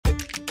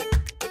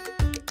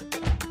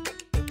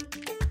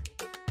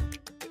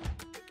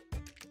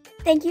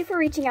Thank you for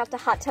reaching out to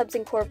Hot Tubs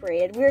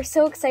Incorporated. We are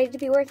so excited to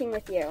be working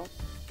with you.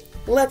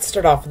 Let's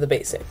start off with the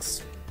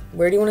basics.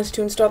 Where do you want us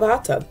to install the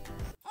hot tub?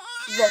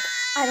 Look,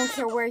 I don't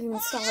care where you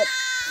install it.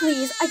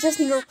 Please, I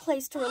just need a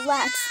place to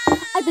relax.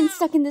 I've been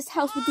stuck in this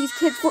house with these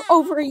kids for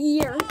over a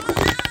year.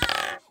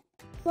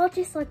 We'll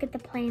just look at the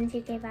plans you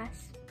gave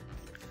us.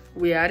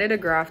 We added a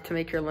graph to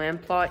make your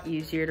land plot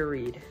easier to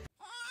read.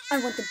 I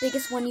want the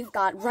biggest one you've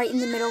got right in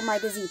the middle of my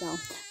gazebo.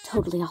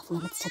 Totally off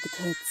limits to the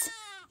kids.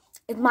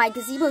 If my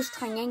gazebo is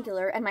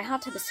triangular and my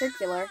hot tub is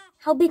circular,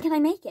 how big can I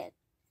make it?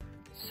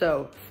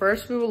 So,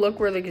 first we will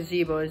look where the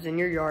gazebo is in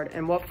your yard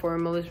and what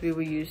formulas we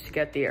will use to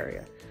get the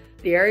area.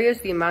 The area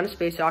is the amount of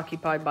space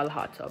occupied by the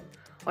hot tub.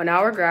 On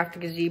our graph, the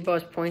gazebo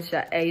has points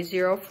at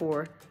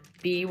A04,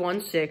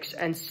 B16,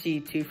 and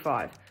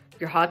C25.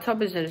 Your hot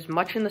tub is as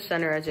much in the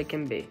center as it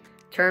can be.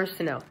 Terms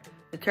to know.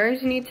 The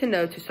terms you need to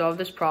know to solve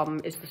this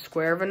problem is the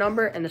square of a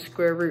number and the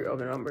square root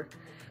of a number.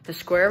 The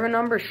square of a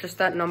number is just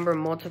that number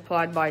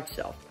multiplied by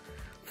itself.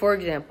 For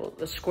example,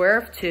 the square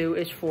of 2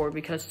 is 4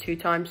 because 2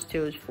 times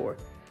 2 is 4.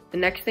 The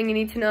next thing you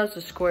need to know is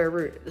the square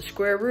root. The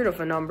square root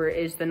of a number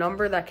is the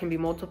number that can be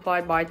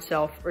multiplied by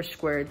itself or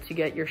squared to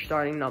get your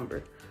starting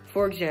number.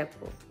 For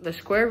example, the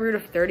square root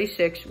of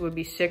 36 would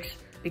be 6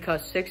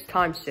 because 6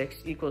 times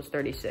 6 equals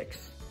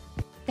 36.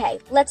 Okay,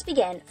 let's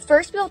begin.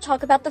 First, we will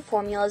talk about the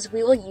formulas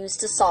we will use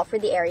to solve for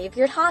the area of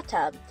your hot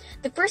tub.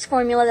 The first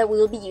formula that we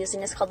will be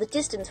using is called the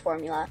distance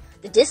formula.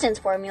 The distance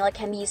formula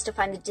can be used to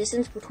find the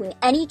distance between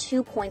any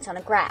 2 points on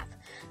a graph.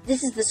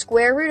 This is the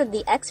square root of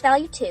the x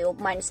value 2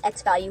 minus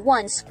x value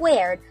 1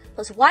 squared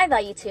plus y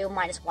value 2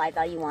 minus y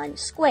value 1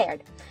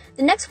 squared.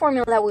 The next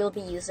formula that we will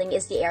be using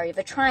is the area of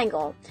a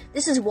triangle.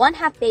 This is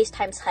 1/2 base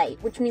times height,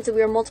 which means that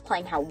we are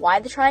multiplying how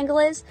wide the triangle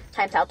is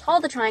times how tall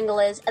the triangle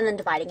is and then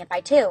dividing it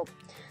by 2.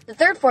 The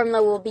third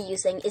formula we will be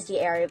using is the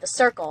area of a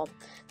circle.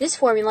 This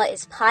formula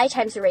is pi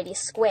times the radius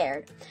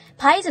squared.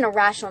 Pi is an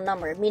irrational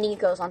number, meaning it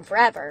goes on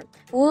forever.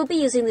 We will be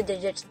using the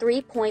digits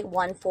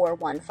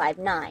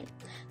 3.14159.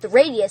 The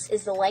radius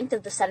is the length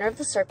of the center of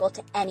the circle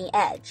to any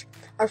edge.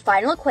 Our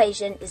final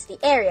equation is the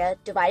area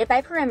divided by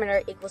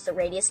perimeter equals the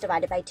radius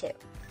divided by 2.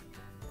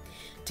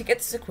 To get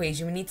this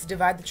equation, we need to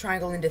divide the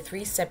triangle into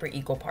 3 separate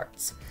equal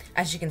parts.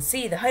 As you can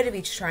see, the height of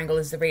each triangle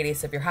is the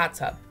radius of your hot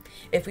tub.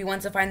 If we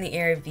want to find the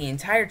area of the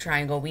entire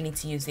triangle, we need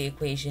to use the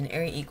equation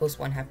area equals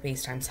 1/2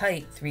 base times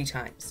height 3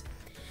 times.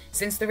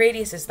 Since the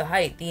radius is the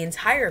height, the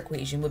entire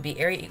equation would be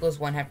area equals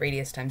 1/2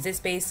 radius times this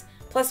base,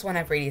 plus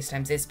 1/2 radius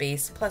times this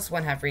base, plus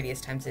 1/2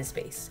 radius times this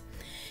base.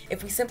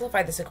 If we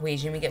simplify this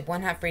equation, we get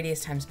 1/2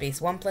 radius times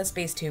base 1 plus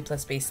base 2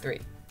 plus base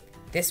 3.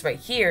 This right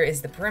here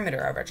is the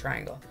perimeter of our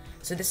triangle.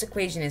 So this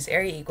equation is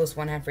area equals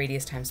 1/2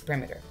 radius times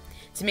perimeter.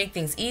 To make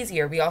things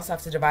easier, we also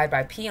have to divide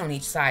by p on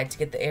each side to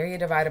get the area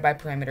divided by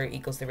perimeter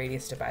equals the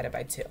radius divided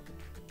by 2.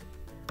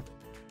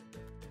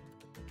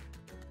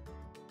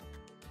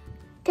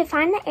 To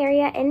find the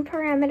area and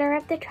perimeter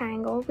of the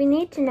triangle, we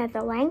need to know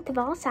the length of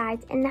all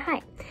sides and the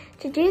height.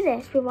 To do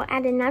this, we will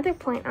add another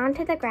point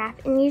onto the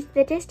graph and use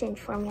the distance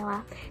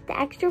formula. The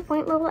extra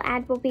point we will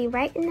add will be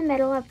right in the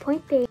middle of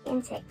point B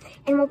and C,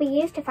 and will be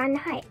used to find the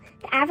height.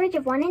 The average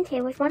of 1 and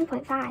 2 is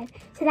 1.5,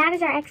 so that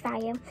is our x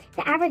value.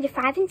 The average of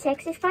 5 and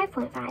 6 is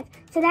 5.5,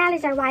 so that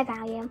is our y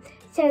value.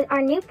 So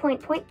our new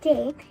point, point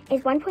D,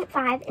 is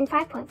 1.5 and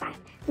 5.5.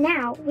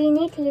 Now, we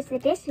need to use the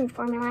distance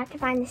formula to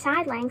find the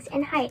side lengths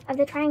and height of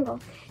the triangle.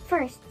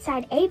 First,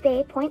 side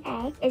AB, point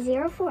A, is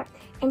 0,4,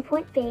 and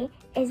point B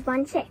is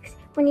 1,6.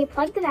 When you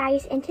plug the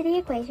values into the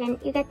equation,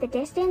 you get the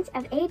distance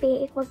of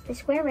AB equals the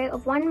square root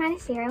of 1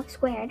 minus 0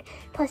 squared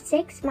plus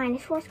 6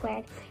 minus 4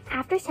 squared.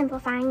 After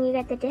simplifying, you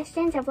get the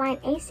distance of line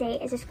AC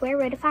is the square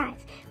root of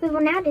 5. We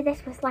will now do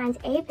this with lines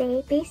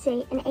AB,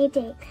 BC, and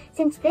AD.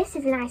 Since this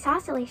is an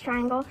isosceles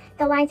triangle,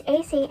 the lines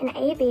AC and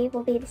AB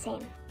will be the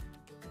same.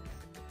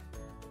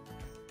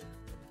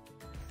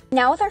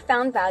 Now with our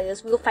found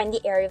values, we will find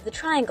the area of the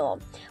triangle.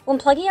 When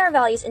plugging our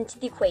values into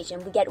the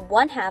equation, we get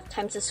 1/2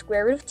 times the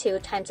square root of 2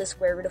 times the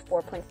square root of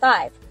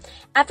 4.5.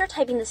 After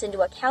typing this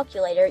into a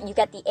calculator, you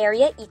get the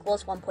area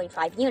equals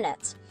 1.5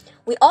 units.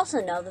 We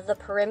also know that the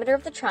perimeter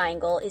of the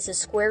triangle is the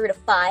square root of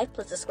 5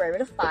 plus the square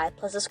root of 5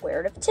 plus the square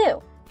root of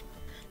 2.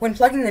 When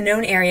plugging the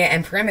known area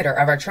and perimeter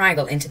of our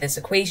triangle into this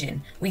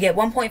equation, we get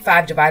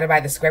 1.5 divided by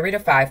the square root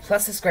of 5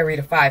 plus the square root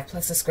of 5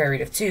 plus the square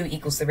root of 2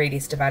 equals the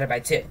radius divided by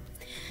 2.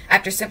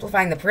 After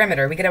simplifying the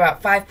perimeter, we get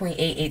about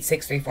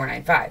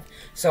 5.886345.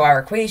 So our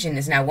equation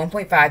is now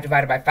 1.5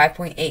 divided by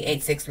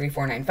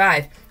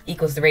 5.886345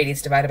 equals the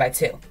radius divided by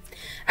 2.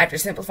 After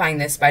simplifying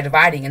this by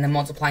dividing and then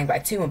multiplying by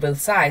 2 on both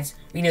sides,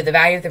 we know the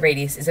value of the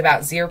radius is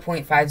about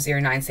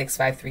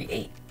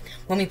 0.5096538.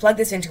 When we plug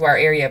this into our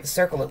area of a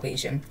circle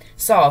equation,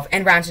 solve,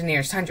 and round to the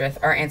nearest hundredth,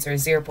 our answer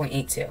is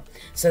 0.82.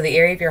 So the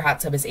area of your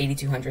hot tub is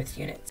 82/100th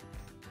units.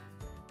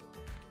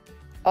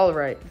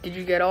 Alright, did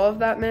you get all of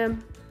that,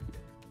 ma'am?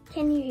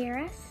 Can you hear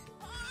us?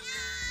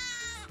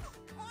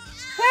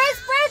 Whose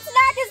fruit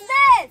snack is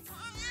this?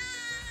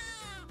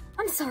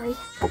 I'm sorry.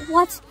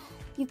 What?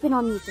 You've been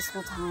on mute this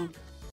whole time.